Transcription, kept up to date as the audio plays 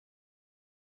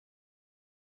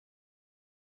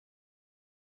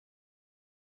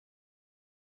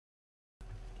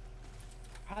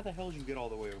How the hell did you get all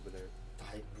the way over there?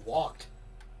 I walked.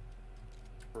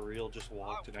 For real, just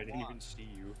walked and I didn't even see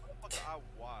you. I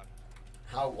walked.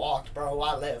 I walked, bro.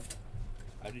 I lived.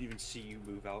 I didn't even see you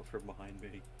move out from behind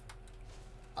me.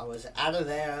 I was out of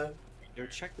there. Yo,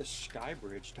 check the sky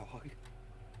bridge, dog.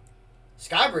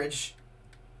 Skybridge?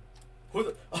 Who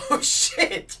the... Oh,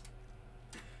 shit!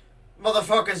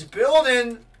 Motherfucker's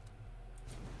building!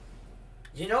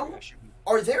 You know,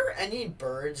 are there any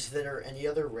birds that are any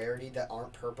other rarity that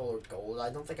aren't purple or gold? I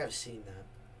don't think I've seen that.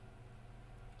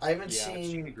 I haven't seen... I've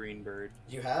seen a green bird.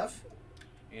 You have?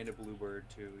 And a blue bird,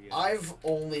 too, yeah. I've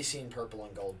only seen purple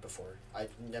and gold before.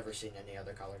 I've never seen any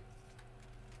other color.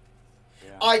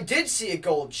 Yeah. I did see a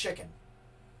gold chicken.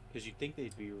 Because you'd think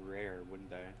they'd be rare, wouldn't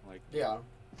they? Like. Yeah.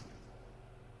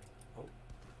 Oh.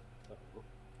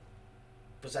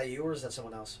 Was that you or was that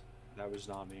someone else? That was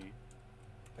not me.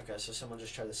 Okay, so someone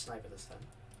just tried to snipe at us then.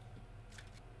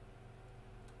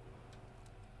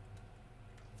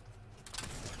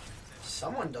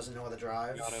 Someone doesn't know how to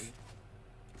drive. Got him.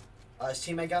 His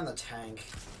teammate got in the tank.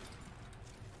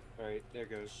 Alright, there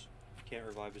goes. Can't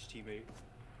revive his teammate.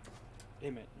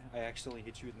 Damn it. I accidentally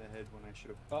hit you in the head when I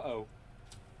should have. Uh-oh.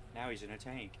 Now he's in a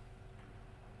tank.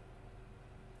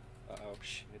 Uh-oh,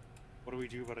 shit. What do we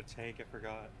do about a tank? I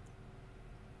forgot.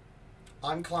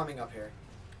 I'm climbing up here.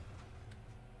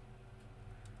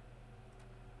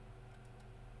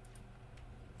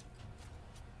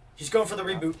 He's going for the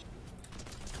reboot.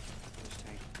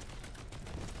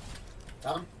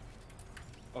 Got him?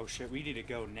 Oh shit, we need to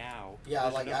go now. Yeah,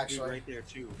 There's like another actually. dude right there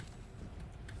too.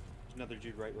 There's another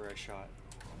dude right where I shot.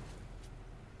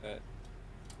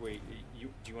 Wait, do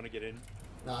you want to get in?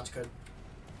 Nah, it's good.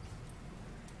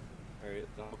 Alright,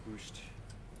 I'll boost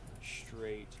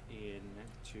straight in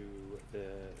to the...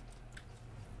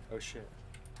 Oh shit.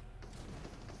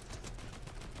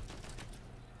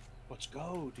 Let's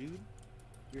go, dude.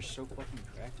 You're so fucking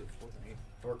cracked at Fortnite.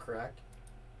 We're correct.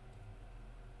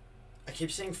 I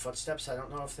keep seeing footsteps. I don't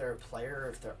know if they're a player or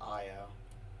if they're IO.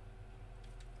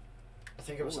 I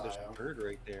think it was there's IO. a bird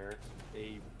right there.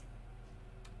 A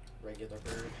regular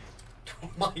bird.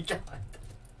 Oh my god.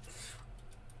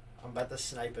 I'm about to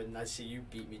snipe it and I see you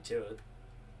beat me to it.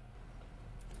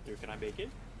 Dude, can I make it?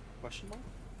 Question mark?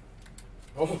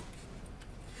 Oh.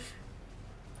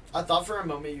 I thought for a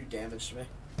moment you damaged me.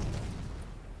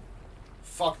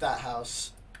 Fuck that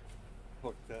house.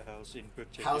 Fuck that house in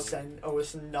particular. House and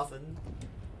it's nothing.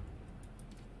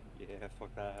 Yeah,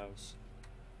 fuck that house.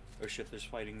 Oh shit, there's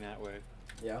fighting that way.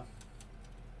 Yeah.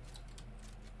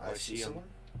 Oh, I see someone.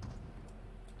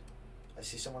 I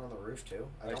see someone on the roof too.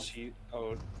 I see.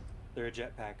 Oh, they're a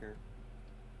jetpacker.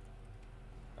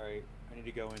 Alright, I need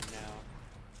to go in now.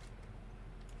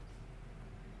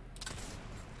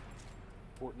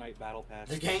 Fortnite Battle Pass.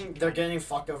 They're getting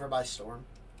fucked over by Storm.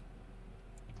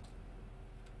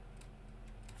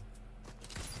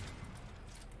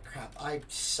 Crap, I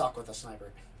suck with a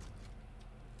sniper.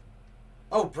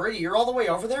 Oh, Brady, you're all the way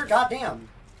over there? Goddamn.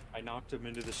 I knocked him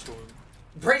into the storm.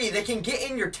 Brady, they can get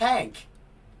in your tank.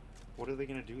 What are they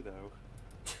gonna do, though?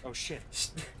 Oh, shit.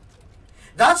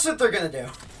 That's what they're gonna do.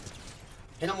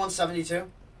 Hit him 172.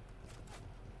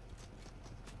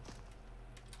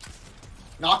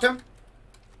 Knocked him.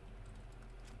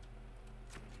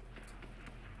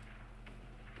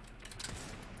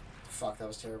 Fuck, that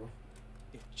was terrible.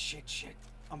 Yeah, shit.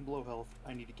 I'm low health.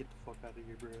 I need to get the fuck out of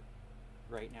here, bro.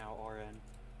 Right now, RN.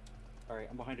 Alright,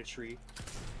 I'm behind a tree.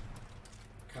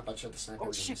 How about you the sniper?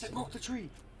 Oh shit, they broke the tree!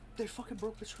 They fucking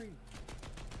broke the tree!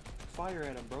 Fire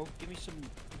at him, bro. Give me some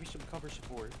cover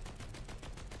support.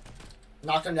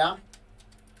 Knocked him down?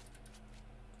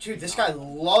 Dude, this guy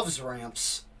loves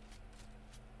ramps.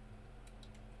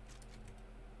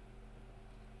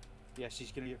 Yes,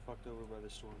 he's gonna get fucked over by the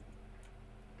storm.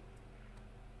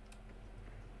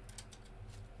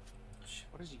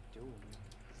 What is he doing?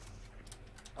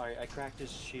 Alright, I cracked his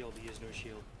shield. He has no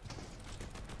shield.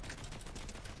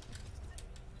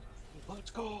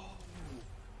 Let's go!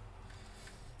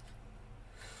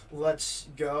 Let's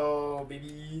go,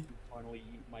 baby. Finally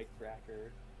eat my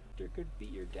cracker. There could be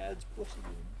your dad's pussy.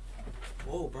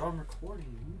 Whoa, bro, I'm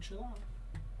recording. You chill out.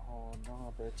 Oh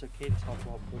no, but it's okay to talk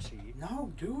about pussy.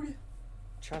 No, dude.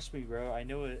 Trust me, bro. I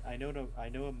know a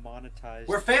monetized.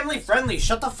 We're family friendly.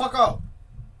 Shut the fuck up.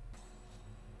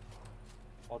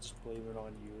 I'll just blame it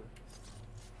on you.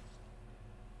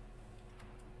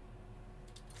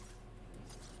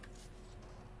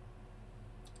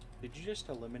 Did you just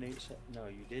eliminate? No,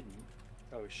 you didn't.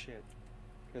 Oh shit.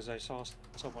 Because I saw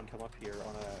someone come up here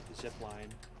on a zip line.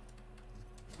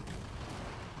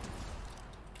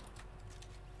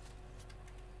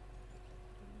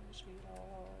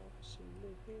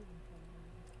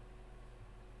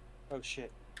 Oh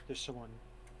shit, there's someone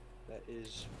that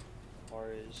is,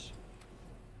 r/is.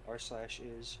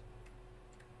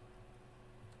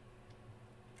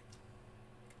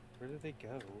 Where did they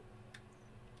go?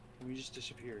 We just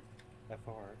disappeared that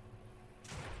far.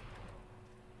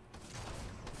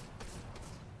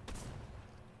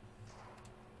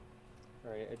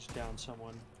 Alright, I just downed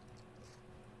someone.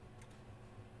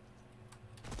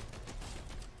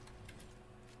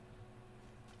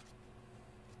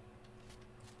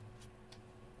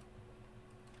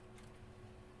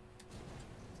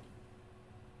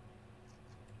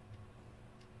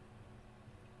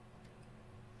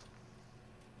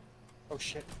 Oh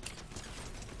shit.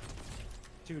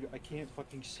 Dude, I can't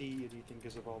fucking see anything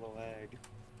because of all the lag.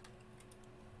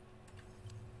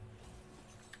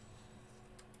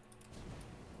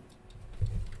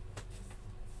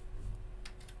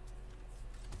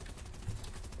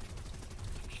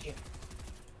 Shit.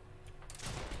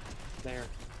 There.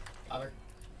 Other.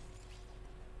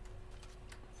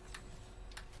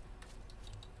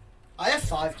 I have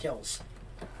 5 kills.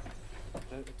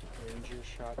 The Ranger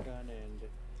shotgun and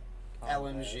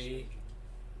LMG.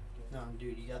 No,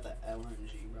 dude, you got the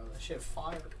LMG, bro. That shit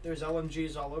fire. There's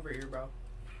LMGs all over here, bro.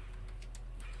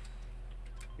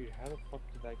 Dude, how the fuck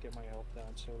did that get my health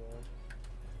down so low?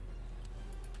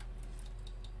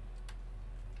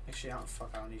 Actually, I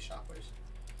don't need shockwaves.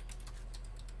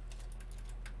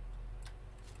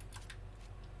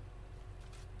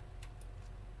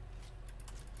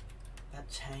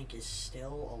 That tank is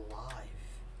still alive.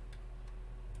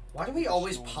 Why do we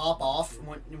always pop off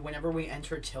whenever we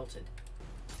enter tilted?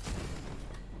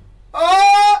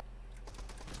 Ah!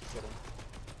 Get him.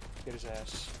 Get his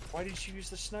ass. Why did you use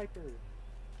the sniper?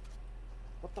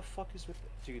 What the fuck is with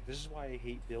dude, this is why I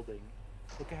hate building.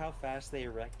 Look at how fast they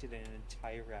erected an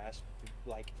entire ass,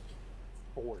 like,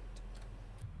 fort.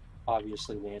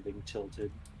 Obviously landing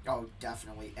tilted. Oh,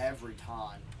 definitely. Every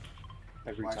time.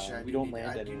 Every Well, time. actually, We don't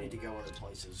land I do anywhere. need to go other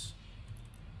places.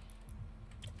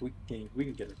 We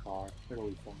can get a car. It'll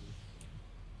be fun.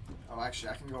 Oh, actually,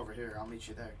 I can go over here. I'll meet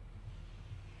you there.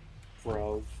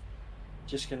 Bro.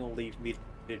 Just gonna leave me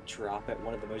to drop at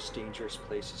one of the most dangerous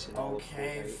places in all of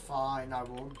Okay, Fortnite. fine. I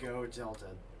will go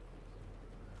tilted.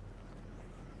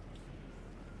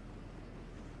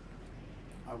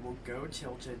 I will go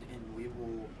tilted and we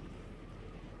will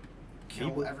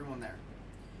kill everyone there.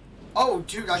 Oh,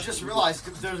 dude, I just realized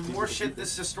there's more shit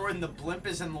that's destroyed and the blimp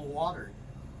is in the water.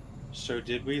 So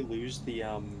did we lose the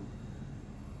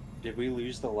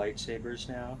lightsabers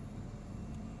now?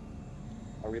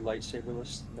 Are we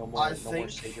lightsaberless? No more. I no more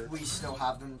think saber. we still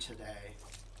have them today,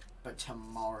 but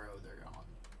tomorrow they're gone.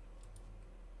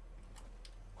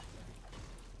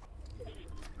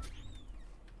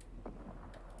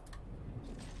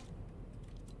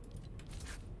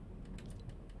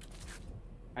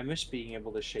 I miss being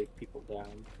able to shake people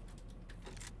down.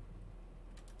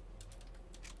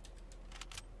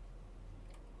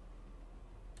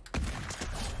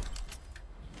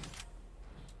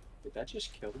 Did that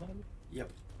just kill them?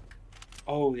 Yep.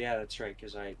 Oh yeah, that's right.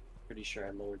 Because I'm pretty sure I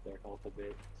lowered their health a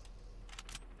bit.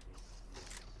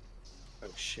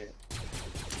 Oh shit!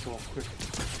 Go on quick!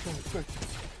 Go on quick!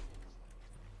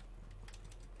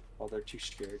 Oh, they're too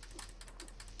scared.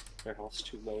 Their health's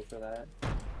too low for that.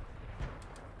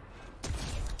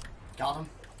 Got him.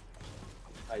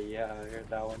 Yeah, I heard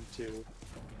that one too.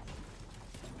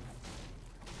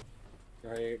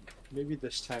 Right, maybe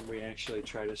this time we actually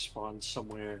try to spawn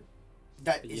somewhere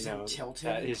That isn't tilted.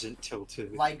 That isn't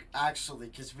tilted. Like, actually,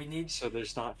 because we need... So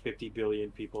there's not 50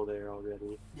 billion people there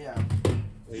already. Yeah.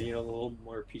 You know, a little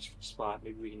more peaceful spot.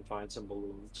 Maybe we can find some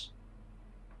balloons.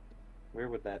 Where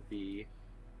would that be?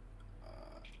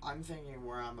 I'm thinking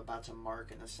where I'm about to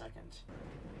mark in a second.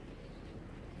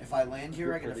 If I land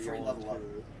here, I get a free level up.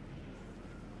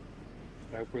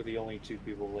 I hope we're the only 2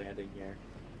 people landing here.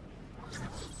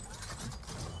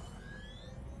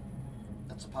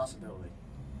 That's a possibility.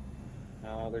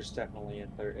 No, there's definitely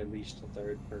at least a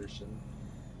 3rd person,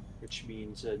 which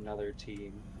means another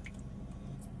team.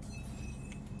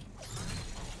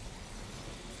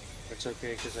 It's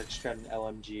okay because I just got an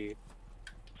LMG.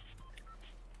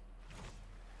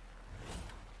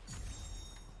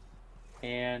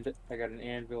 And I got an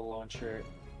anvil launcher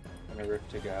and a rip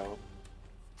to go.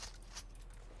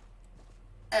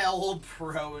 L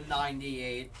Pro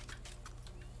 98.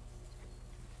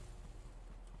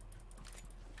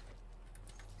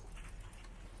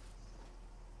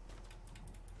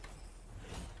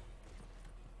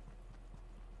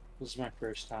 This is my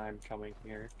first time coming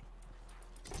here.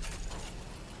 I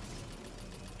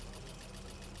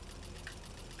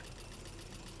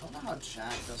don't know how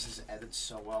Jack does his edits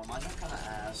so well. Mine are kind of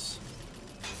ass.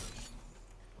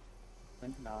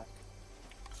 percent knock.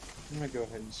 I'm gonna go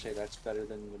ahead and say that's better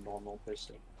than the normal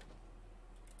pistol.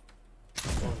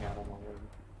 Going out on my limb.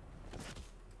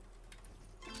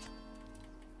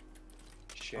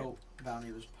 Shit. Oh,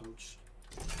 bounty was poached.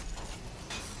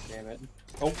 Damn it.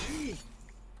 Oh!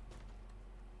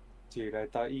 Dude, I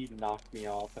thought you knocked me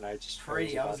off and I just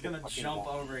Pretty, I was gonna jump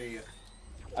over you.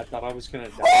 I thought I was gonna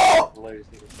die. Oh!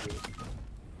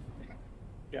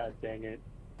 God dang it.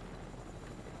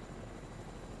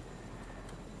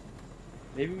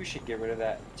 Maybe we should get rid of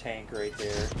that tank right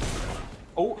there.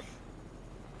 Oh!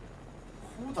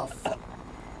 Who the f...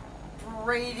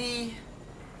 Brady...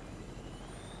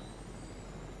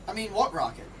 I mean, what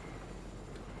rocket?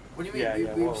 What do you mean?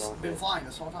 Yeah, We've been flying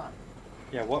this whole time.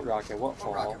 Yeah, what rocket? What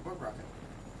fall? What rocket?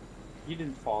 You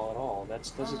didn't fall at all. That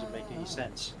doesn't make any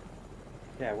sense.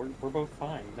 Yeah, we're both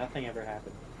fine. Nothing ever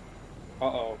happened.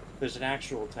 Uh-oh. There's an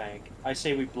actual tank. I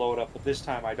say we blow it up, but this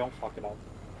time I don't fuck it up.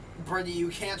 Brady, you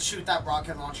can't shoot that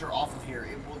rocket launcher off of here.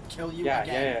 It will kill you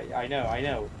again. Yeah, I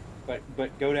know.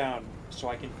 But go down so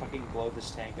I can fucking blow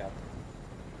this tank up.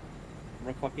 I'm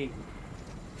gonna fucking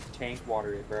tank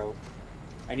water it, bro.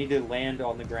 I need to land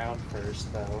on the ground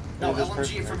first, though. No,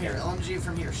 LMG from here. LMG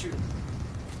from here. Shoot.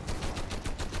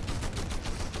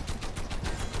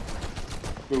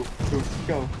 Move,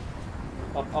 go.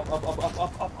 Up.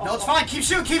 No, it's fine. Keep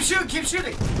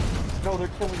shooting. No, they're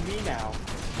killing me now.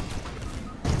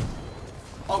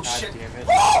 Oh, God shit. Damn it.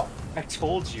 Oh! I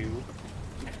told you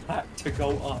not to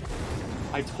go up.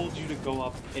 I told you to go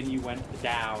up and you went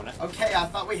down. Okay, I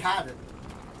thought we had it.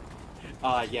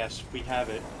 Yes, we have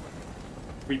it.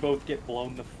 We both get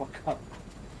blown the fuck up.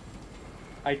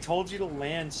 I told you to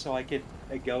land so I could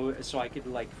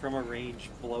like, from a range,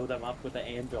 blow them up with an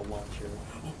anvil launcher.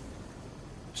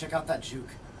 Check out that juke.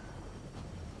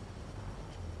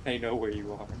 I know where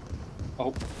you are.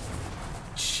 Oh.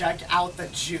 Check out the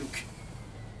juke.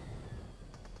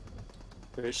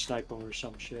 There's a sniper or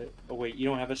some shit. Oh wait, you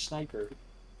don't have a sniper.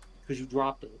 Because you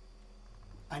dropped it.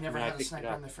 I never had a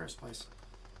sniper in the first place.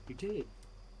 You did.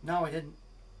 No, I didn't.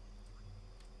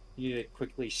 You need to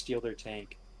quickly steal their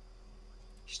tank.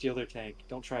 Steal their tank.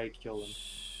 Don't try to kill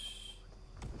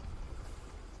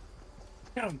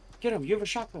them. Get him! You have a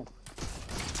shotgun!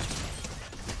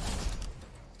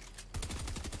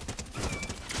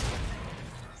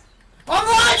 I'm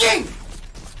lagging!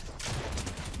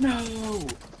 No!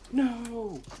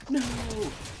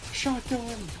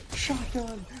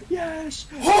 Shotgun! Yes!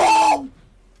 Oh!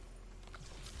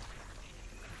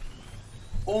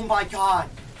 Oh my god.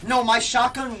 No, my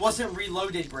shotgun wasn't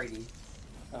reloaded, Brady.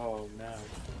 Oh no.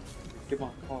 Get my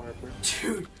car, bro.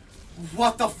 Dude,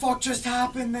 what the fuck just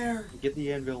happened there? Get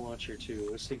the anvil launcher too.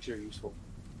 Those things are useful.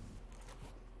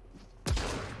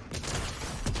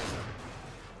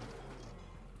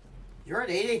 You're at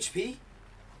 8 HP?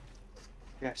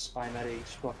 Yes, I'm at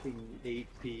fucking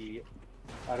 8p.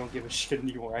 I don't give a shit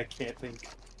anymore. I can't think.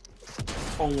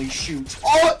 Only shoot.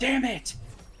 Oh! Damn it!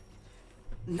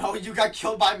 No, you got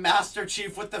killed by Master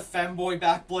Chief with the femboy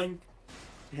back bling.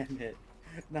 Damn it.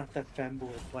 Not the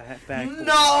femboy back bling.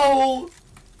 No!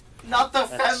 Not the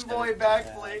That's femboy so back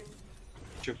bad. bling.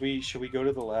 Should we go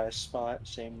to the last spot?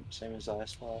 Same as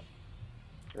last spot?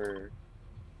 Or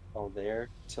there?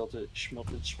 Tilted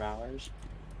Schmilted Schmowers?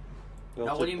 No,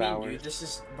 what do you mean, dude? This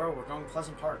is... Bro, we're going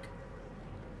Pleasant Park.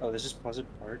 Oh, this is Pleasant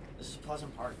Park? This is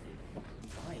Pleasant Park, dude.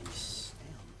 Nice.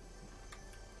 Damn.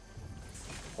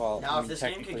 Well, Now, if this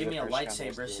game could give me a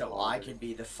lightsaber so I could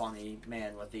be the funny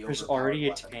man with the There's overpowered already a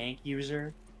weapon. tank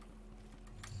user?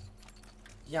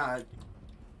 Yeah.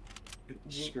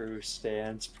 Screw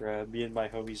stands, bro. Me and my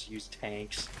homies use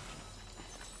tanks.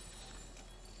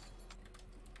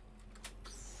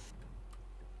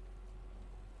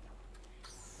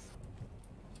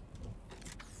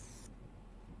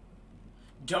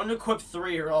 Don't equip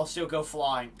 3 or else you'll go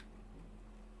flying.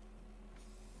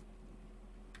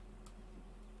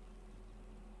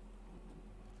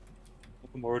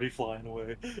 I'm already flying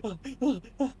away.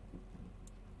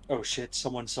 Oh shit,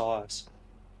 someone saw us.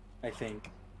 I think.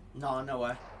 No, no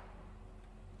way.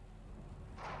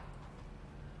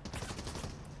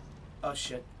 Oh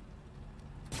shit.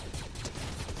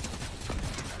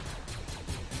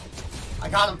 I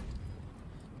got him.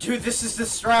 Dude, this is the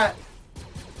strat.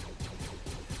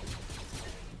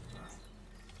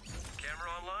 Camera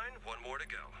online, one more to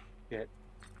go. Shit.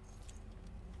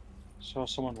 Saw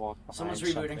someone walk behind Someone's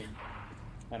rebooting. something,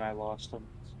 and I lost them.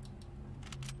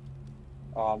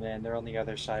 Oh man, they're on the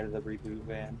other side of the reboot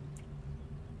van.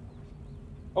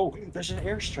 Oh, there's an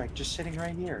airstrike just sitting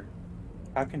right here.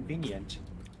 How convenient.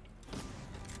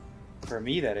 For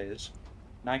me, that is.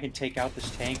 Now I can take out this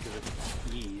tank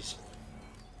with ease.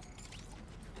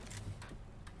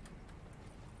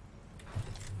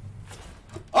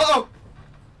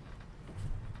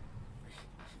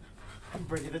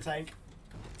 Brady the tank.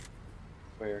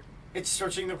 Where? It's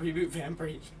searching the reboot van,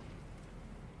 Brady.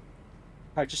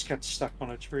 I just got stuck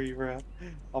on a tree, bro.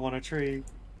 I'm on a tree.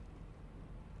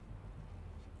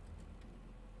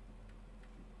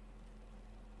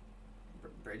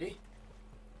 Brady?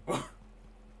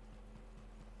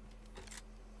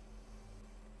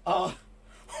 Oh.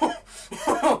 What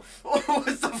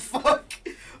the fuck?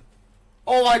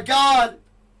 Oh my god!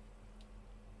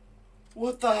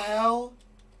 What the hell?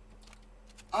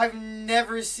 I've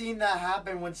never seen that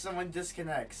happen when someone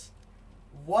disconnects.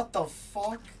 What the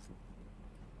fuck?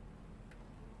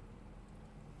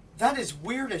 That is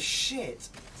weird as shit.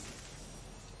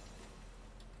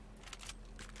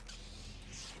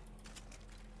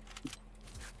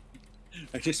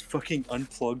 I just fucking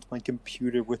unplugged my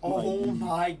computer with Oh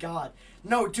my my god.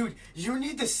 No, dude, you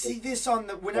need to see this on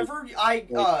the... Whenever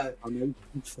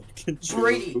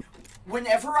Brady,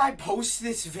 whenever I post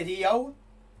this video,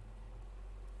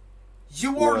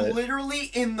 you are What?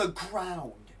 literally in the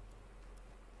ground.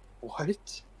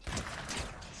 What?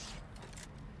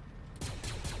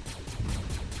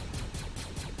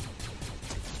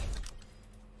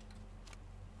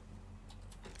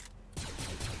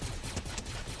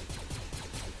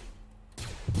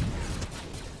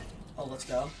 Oh, let's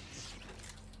go.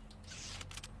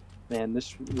 Man,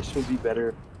 this would be better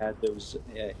if I had those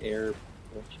air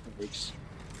brakes.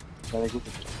 Then I go with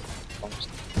the bumps.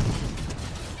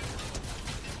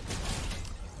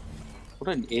 What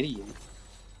an idiot.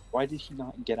 Why did he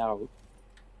not get out?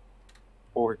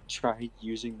 Or try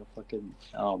using the fucking...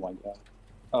 Oh my god.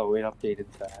 Oh, it updated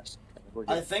fast. Okay, we're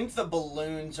good. I think the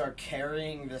balloons are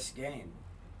carrying this game.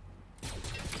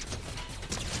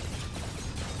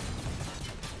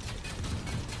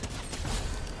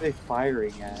 What are they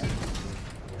firing at?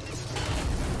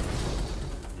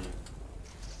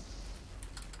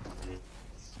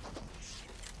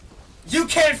 You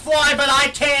can't fly, but I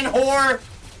can, whore!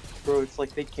 Bro, it's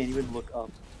like they can't even look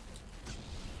up.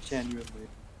 Genuinely.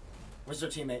 Where's their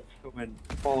teammate? Go in.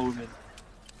 Follow him in.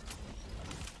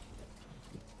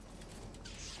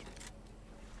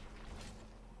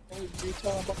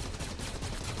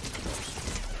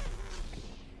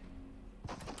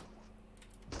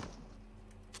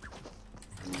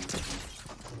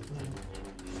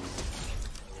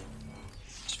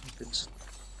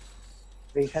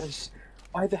 They had us.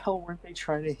 Why the hell weren't they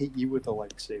trying to hit you with a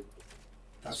lightsaber?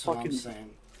 That's what I'm saying.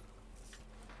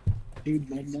 Dude,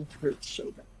 my neck hurts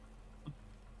so bad.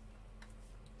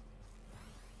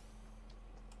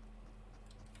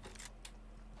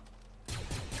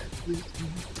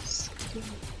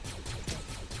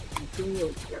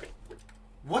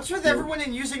 What's with everyone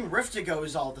in using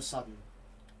Rift-to-Goes all of a sudden?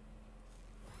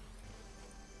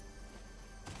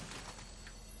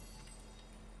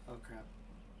 Oh crap.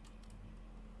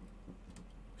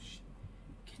 Shit.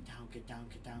 Get down, get down,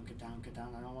 get down, get down, get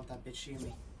down. I don't want that bitch seeing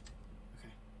me.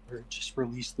 Okay. Or just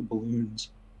release the balloons.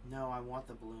 No, I want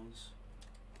the balloons.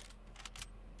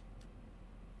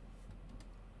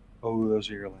 Oh, those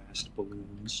are your last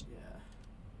balloons. Yeah.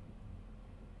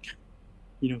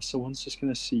 You know, someone's just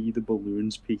gonna see the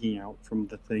balloons peeking out from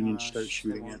the thing and start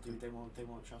shooting at them. They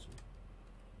won't, trust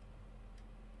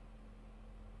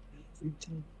me.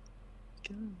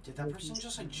 Did that person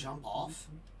just like jump off?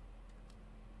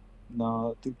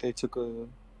 No, I think they took a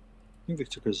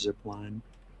zip line.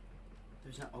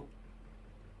 There's no... Oh.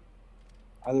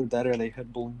 Either that or they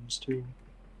had balloons too.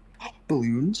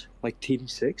 Balloons? Like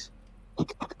TD6? Oh,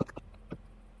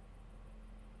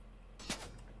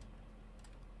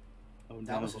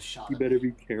 That no. was a shot. You better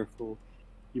be careful.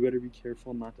 You better be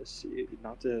careful not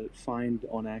to find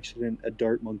on accident a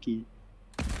dart monkey.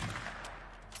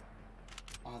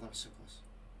 Oh, that was so close.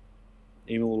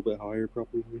 Aim a little bit higher,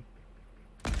 probably.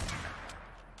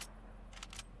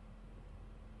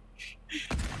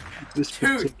 This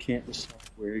person can't decide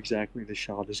where exactly the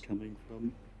shot is coming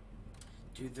from.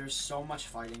 Dude, there's so much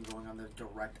fighting going on the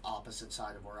direct opposite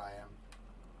side of where I am.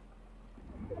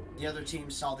 The other team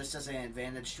saw this as an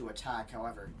advantage to attack,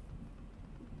 however.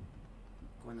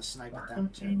 Going to snipe at them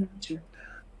too.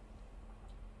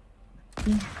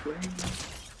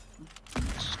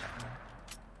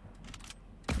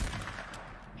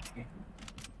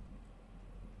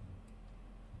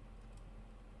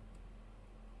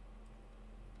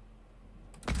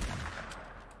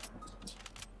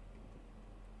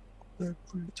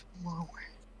 Tomorrow.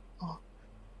 Oh.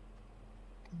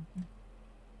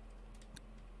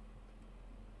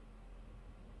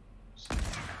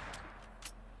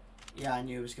 Yeah, I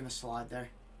knew it was gonna slide there.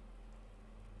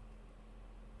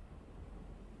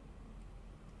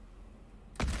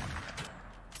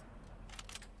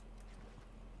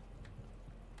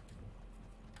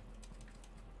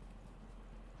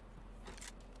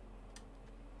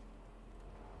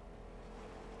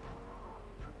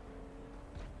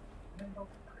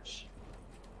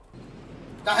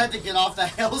 I had to get off the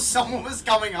hill. Someone was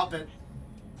coming up it.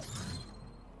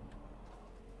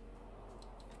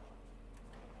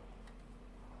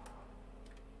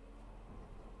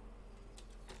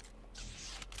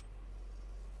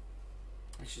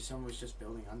 Actually, someone was just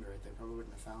building under it. They probably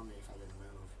wouldn't have found me if I didn't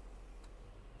move.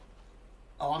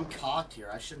 Oh, I'm cocked here.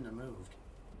 I shouldn't have moved.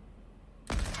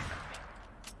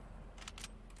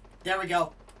 There we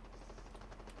go.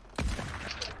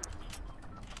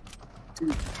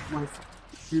 Dude, my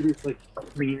computer's like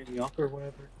cleaning up or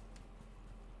whatever.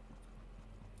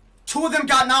 2 of them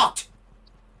got knocked.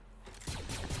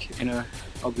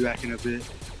 I'll be back in a bit.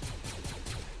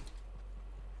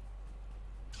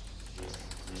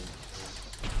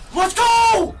 Let's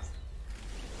go!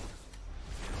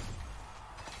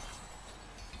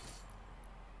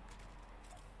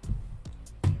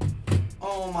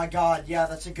 Oh my god, yeah,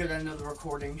 that's a good end of the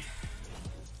recording.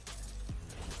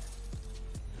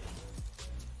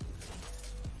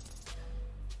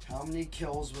 How many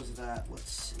kills was that?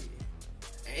 Let's see.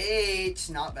 8,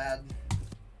 not bad.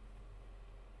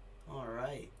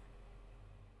 Alright.